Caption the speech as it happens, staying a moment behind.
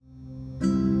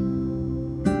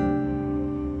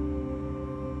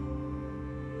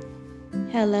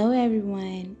Hello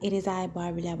everyone, it is I,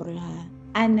 Barbie Labrador.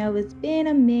 I know it's been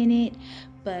a minute,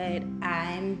 but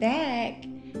I'm back.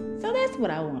 So that's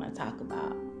what I want to talk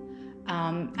about.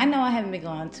 I know I haven't been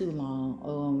gone too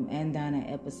long and done an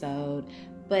episode,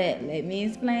 but let me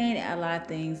explain a lot of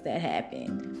things that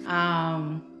happened.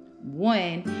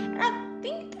 One, and I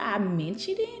think I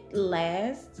mentioned it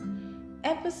last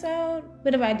episode,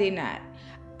 but if I did not,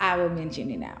 I will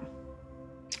mention it now.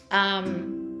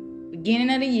 Beginning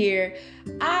of the year,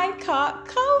 I caught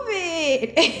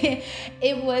COVID.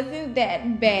 It wasn't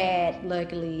that bad,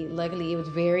 luckily. Luckily, it was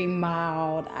very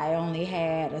mild. I only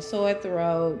had a sore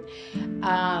throat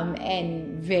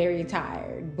and very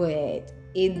tired, but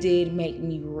it did make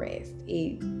me rest.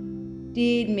 It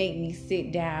did make me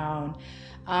sit down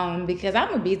because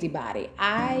I'm a busybody.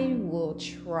 I will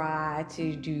try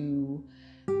to do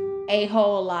a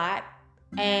whole lot,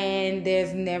 and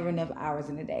there's never enough hours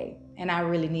in a day. And I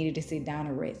really needed to sit down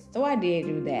and rest. So I did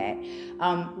do that.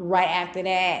 Right after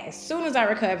that, as soon as I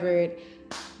recovered,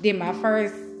 did my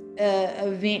first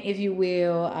event, if you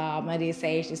will. I did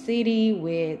Sage the City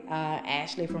with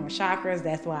Ashley from Chakras.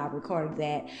 That's why I recorded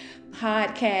that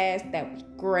podcast. That was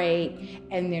great.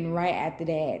 And then right after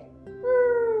that,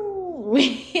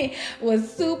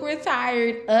 was super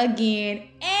tired again.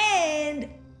 And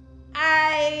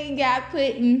I got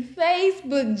put in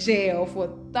Facebook jail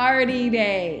for 30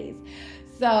 days.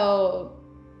 So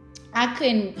I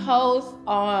couldn't post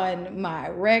on my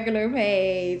regular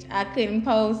page. I couldn't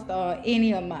post on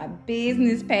any of my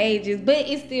business pages, but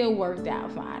it still worked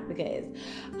out fine because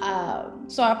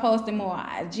so I posted more on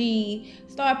IG,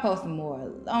 started posting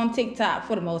more on TikTok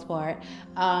for the most part,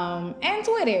 and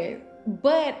Twitter.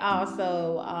 But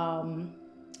also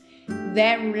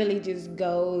that really just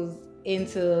goes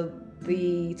into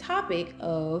the topic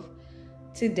of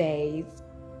today's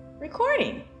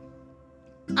recording.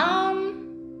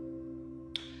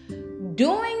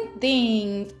 Doing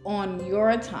things on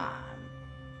your time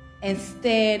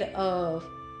instead of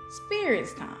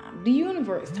spirit's time, the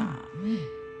universe time.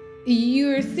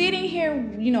 You're sitting here,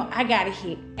 I gotta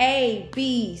hit A,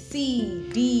 B, C,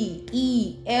 D,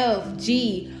 E, F,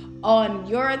 G on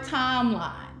your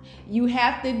timeline. You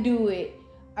have to do it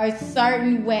a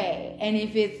certain way, and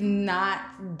if it's not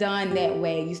done that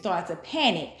way, you start to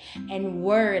panic and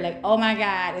worry like, oh my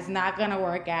God, it's not gonna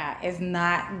work out, it's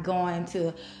not going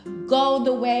to go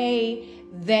the way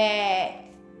that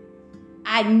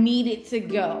I need it to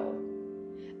go.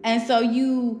 And so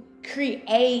you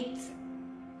create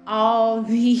all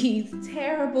these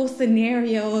terrible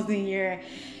scenarios in your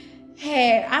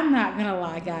head. I'm not gonna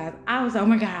lie, guys. I was, oh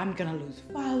my God, I'm gonna lose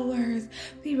followers.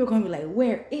 People are gonna be like,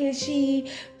 where is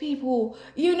she? People,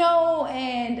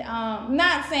 and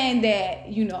not saying that,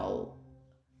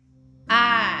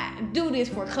 I do this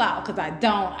for clout, because I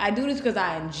don't. I do this because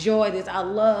I enjoy this. I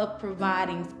love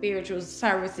providing spiritual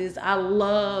services. I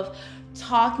love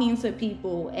talking to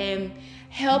people and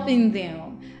helping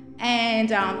them.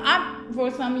 And for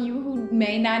some of you who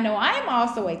may not know, I am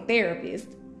also a therapist.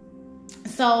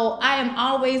 So I am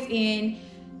always in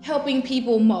helping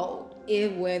people mode,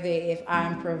 whether if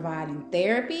I'm providing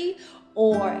therapy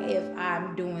or if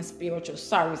I'm doing spiritual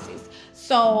services.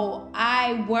 So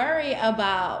I worry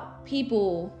about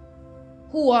people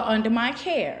who are under my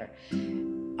care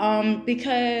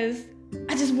because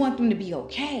I just want them to be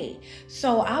okay.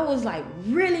 So I was like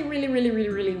really, really, really, really,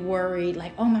 really worried,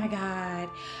 like, oh my God,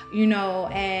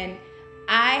 and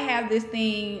I have this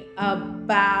thing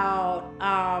about,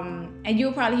 and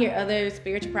you'll probably hear other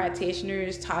spiritual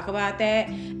practitioners talk about that.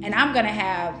 And I'm going to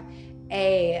have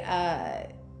a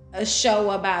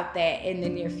show about that in the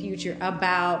near future,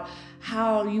 about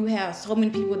how you have so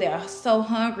many people that are so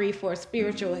hungry for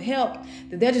spiritual help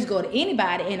that they'll just go to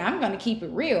anybody. And I'm going to keep it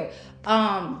real.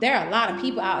 There are a lot of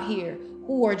people out here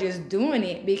who are just doing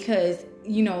it because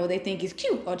they think it's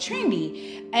cute or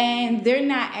trendy, and they're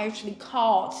not actually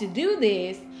called to do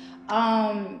this,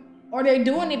 or they're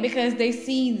doing it because they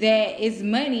see that it's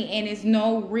money and it's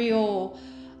no real,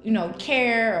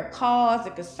 care or cause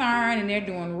or concern, and they're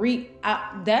doing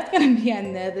that's gonna be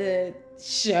another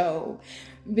show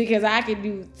because I could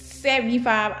do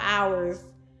 75 hours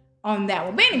on that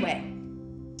one. But anyway,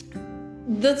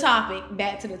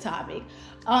 back to the topic.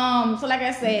 So like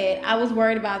I said, I was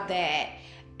worried about that.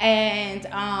 And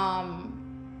I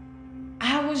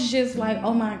was just like,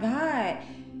 oh my God.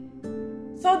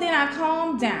 So then I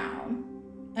calmed down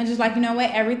and just like, you know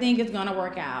what? Everything is going to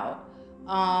work out.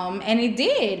 And it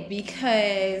did,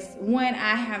 because one,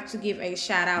 I have to give a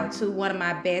shout out to one of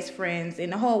my best friends in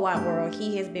the whole wide world.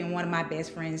 He has been one of my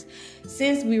best friends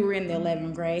since we were in the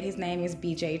 11th grade. His name is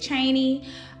BJ Cheney.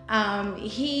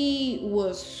 He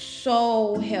was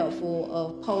so helpful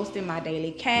of posting my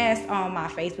daily cast on my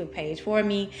Facebook page for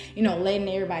me, letting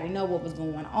everybody know what was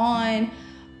going on.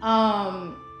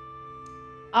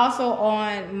 Also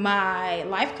on my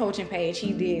life coaching page,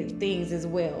 he did things as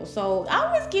well. So I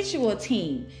always get you a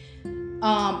team.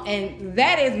 And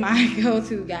that is my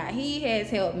go-to guy. He has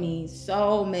helped me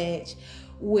so much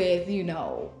with,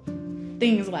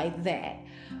 things like that.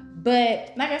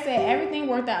 But like I said, everything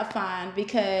worked out fine,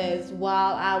 because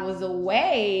while I was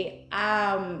away,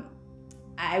 I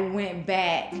went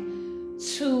back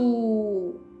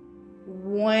to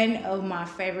one of my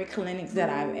favorite clinics that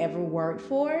I've ever worked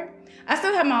for. I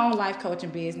still have my own life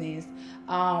coaching business,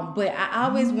 but I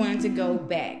always wanted to go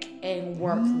back and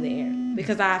work there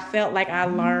because I felt like I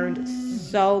learned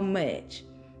so much.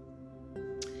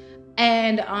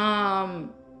 And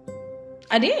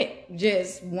I did.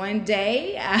 Just one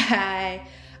day, I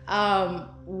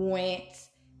went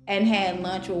and had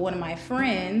lunch with one of my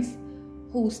friends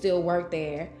who still worked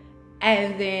there.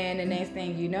 And then the next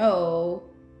thing you know,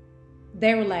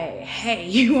 they were like, hey,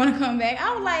 you want to come back?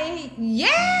 I was like,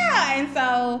 yeah. And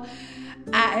so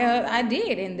I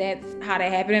did. And that's how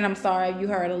that happened. And I'm sorry if you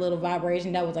heard a little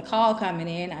vibration. That was a call coming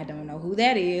in. I don't know who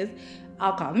that is.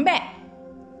 I'll call them back.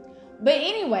 But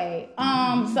anyway,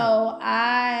 so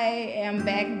I am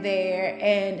back there.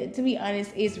 And to be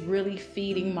honest, it's really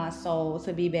feeding my soul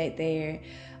to be back there,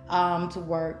 to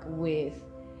work with,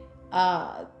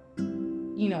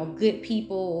 good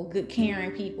people, good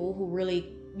caring people who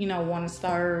really, want to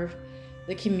serve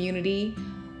the community.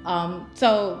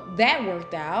 So that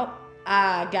worked out.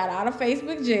 I got out of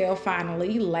Facebook jail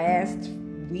finally last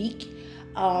week.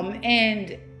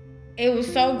 And it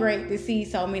was so great to see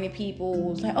so many people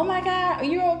was like, oh my God, are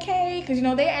you okay? Because,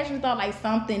 they actually thought like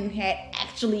something had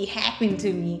actually happened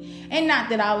to me, and not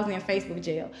that I was in Facebook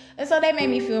jail. And so that made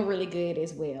me feel really good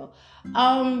as well.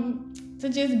 To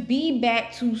just be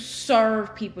back to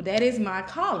serve people. That is my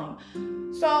calling.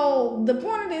 So the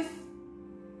point of this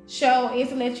show is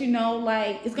to let you know,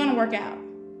 like, it's going to work out.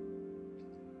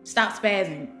 Stop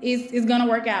spazzing. It's gonna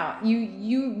work out.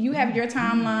 You have your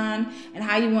timeline and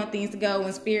how you want things to go,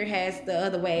 and Spirit has the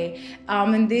other way.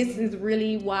 And this is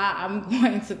really why I'm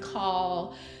going to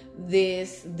call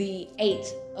this the 8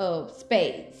 of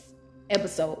Spades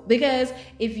episode, because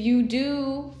if you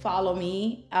do follow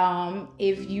me,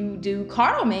 if you do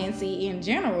cartomancy in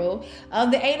general,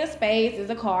 the 8 of Spades is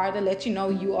a card that lets you know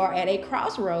you are at a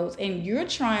crossroads and you're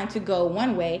trying to go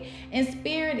one way, and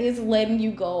Spirit is letting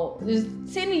you go, is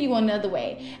sending you another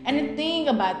way. And the thing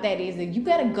about that is that you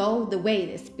gotta go the way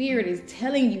that Spirit is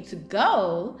telling you to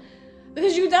go,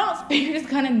 because you don't, Spirit is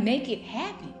gonna make it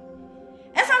happen.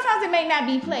 And sometimes it may not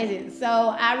be pleasant. So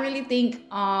I really think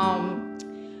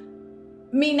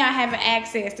me not having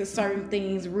access to certain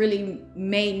things really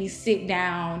made me sit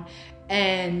down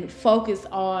and focus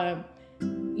on,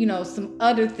 some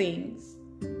other things.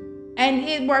 And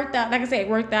it worked out, like I said, it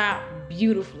worked out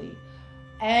beautifully.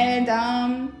 And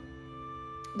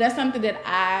that's something that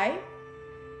I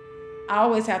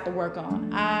always have to work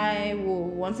on. I will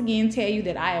once again tell you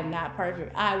that I am not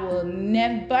perfect. I will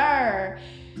never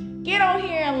get on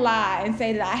here and lie and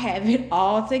say that I have it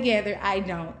all together. I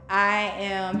don't. I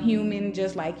am human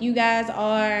just like you guys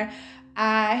are.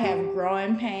 I have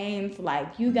growing pains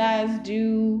like you guys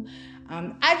do.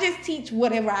 I just teach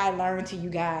whatever I learn to you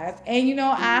guys. And,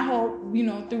 I hope,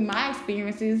 through my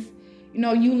experiences,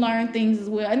 you learn things as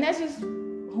well. And that's just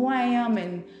who I am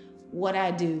and what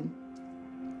I do.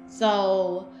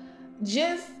 So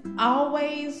just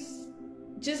always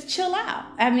just chill out.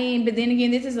 But then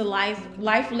again, this is a life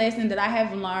lesson that I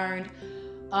have learned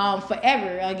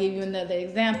forever. I'll give you another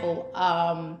example.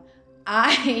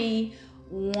 I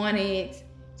wanted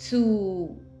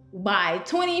to, by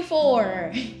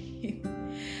 24,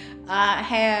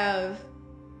 have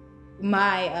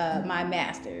my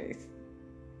master's,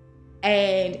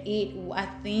 and I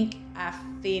think I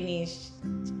finished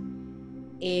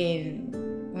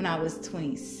when I was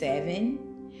 27.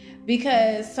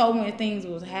 Because so many things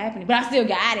was happening, but I still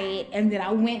got it. And then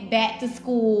I went back to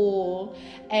school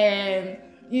and,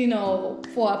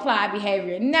 for applied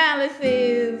behavior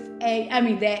analysis.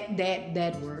 And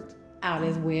that worked out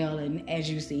as well. And as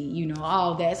you see,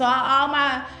 all that. So all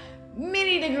my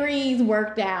many degrees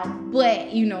worked out. But,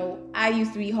 I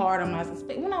used to be hard on myself.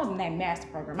 When I was in that master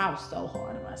program, I was so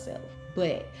hard on myself.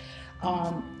 But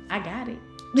I got it.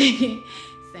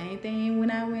 Same thing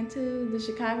when I went to the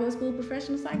Chicago School of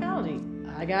Professional Psychology.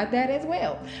 I got that as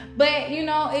well. But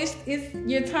it's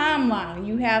your timeline.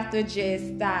 You have to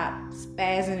just stop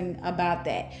spazzing about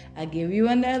that. I'll give you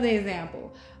another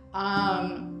example.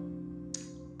 I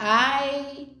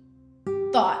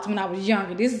thought when I was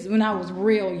younger, this is when I was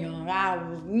real young, I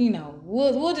was,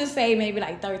 we'll just say maybe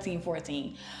like 13,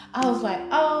 14. I was like,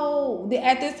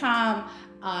 at this time,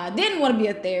 I didn't want to be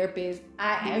a therapist.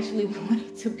 I actually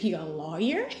wanted to be a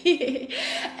lawyer.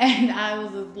 And I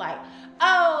was just like,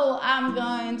 I'm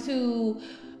going to,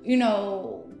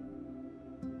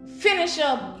 finish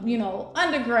up,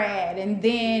 undergrad and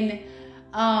then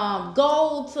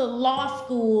go to law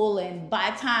school. And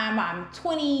by the time I'm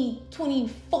 20,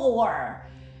 24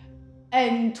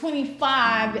 and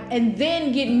 25, and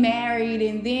then get married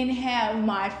and then have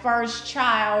my first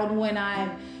child when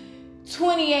I'm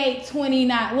 28,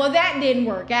 29. Well, that didn't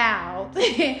work out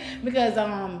because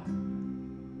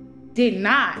did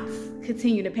not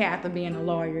continue the path of being a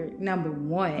lawyer, number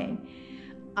one.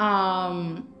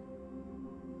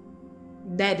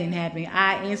 That didn't happen.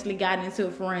 I instantly got into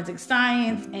forensic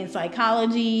science and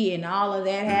psychology, and all of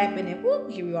that happened, and whoop,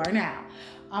 here we are now.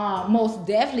 Most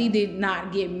definitely did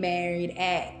not get married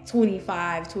at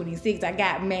 25, 26. I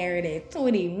got married at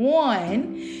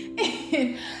 21.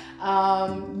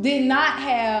 Did not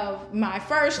have my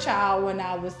first child when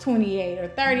I was 28 or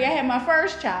 30. I had my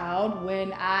first child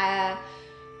when I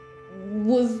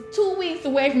was 2 weeks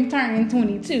away from turning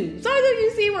 22. So do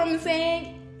you see what I'm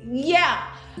saying? Yeah.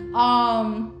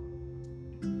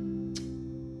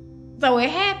 So it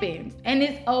happens, and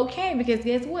it's okay, because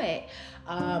guess what?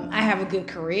 I have a good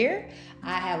career.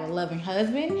 I have a loving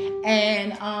husband,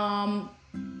 and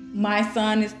my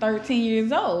son is 13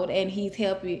 years old, and he's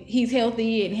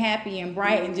healthy and happy and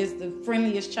bright and just the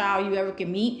friendliest child you ever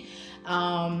can meet.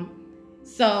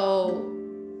 So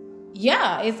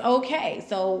yeah, it's okay.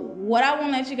 So what I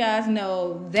want to let you guys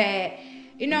know that,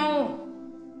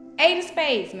 Eight of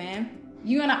Spades, man.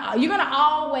 You're gonna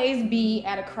always be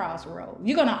at a crossroad.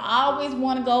 You're gonna always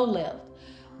want to go left,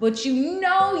 but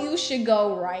you should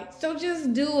go right. So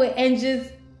just do it, and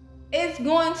it's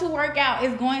going to work out.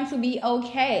 It's going to be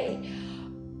okay.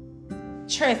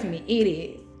 Trust me, it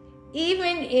is.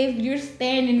 Even if you're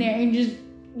standing there and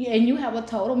you have a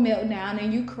total meltdown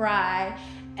and you cry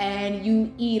and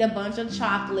you eat a bunch of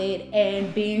chocolate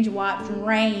and binge watch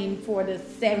Rain for the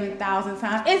 7,000th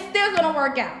time, it's still gonna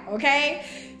work out, okay?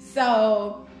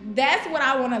 So that's what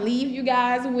I want to leave you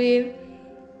guys with.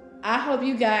 I hope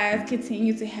you guys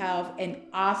continue to have an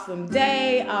awesome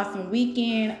day, awesome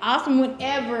weekend, awesome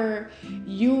whenever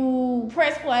you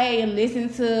press play and listen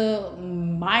to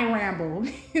my ramble.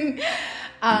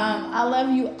 I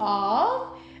love you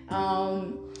all.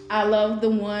 I love the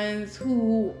ones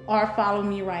who are following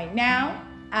me right now.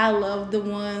 I love the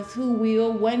ones who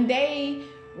will one day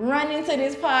run into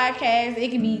this podcast.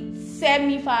 It could be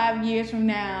 75 years from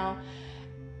now,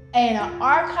 and an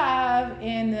archive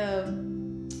in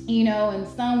in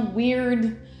some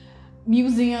weird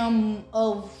museum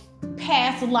of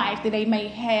past life that they may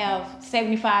have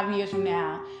 75 years from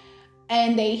now,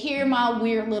 and they hear my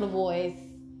weird little voice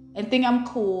and think I'm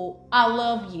cool. I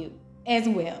love you as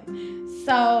well.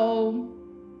 So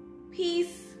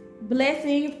peace,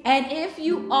 blessings, and if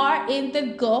you are in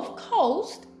the Gulf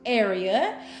Coast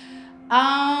area,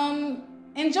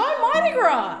 enjoy Mardi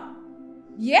Gras.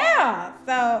 Yeah.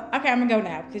 So, okay, I'm gonna go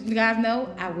now because you guys know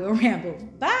I will ramble.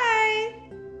 Bye.